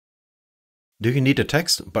Do you need a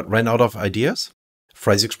text but ran out of ideas?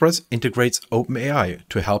 PhraseExpress integrates OpenAI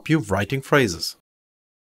to help you writing phrases.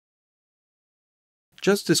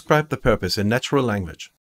 Just describe the purpose in natural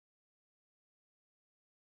language.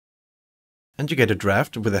 And you get a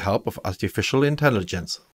draft with the help of artificial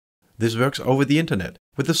intelligence. This works over the internet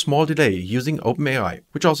with a small delay using OpenAI,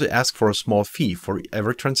 which also asks for a small fee for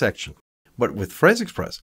every transaction. But with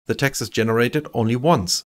PhraseExpress, the text is generated only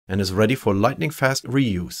once and is ready for lightning-fast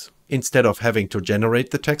reuse, instead of having to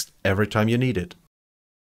generate the text every time you need it.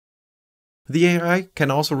 The AI can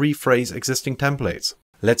also rephrase existing templates.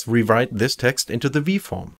 Let's rewrite this text into the V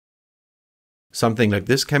form. Something like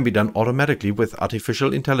this can be done automatically with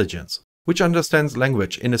artificial intelligence, which understands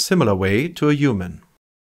language in a similar way to a human.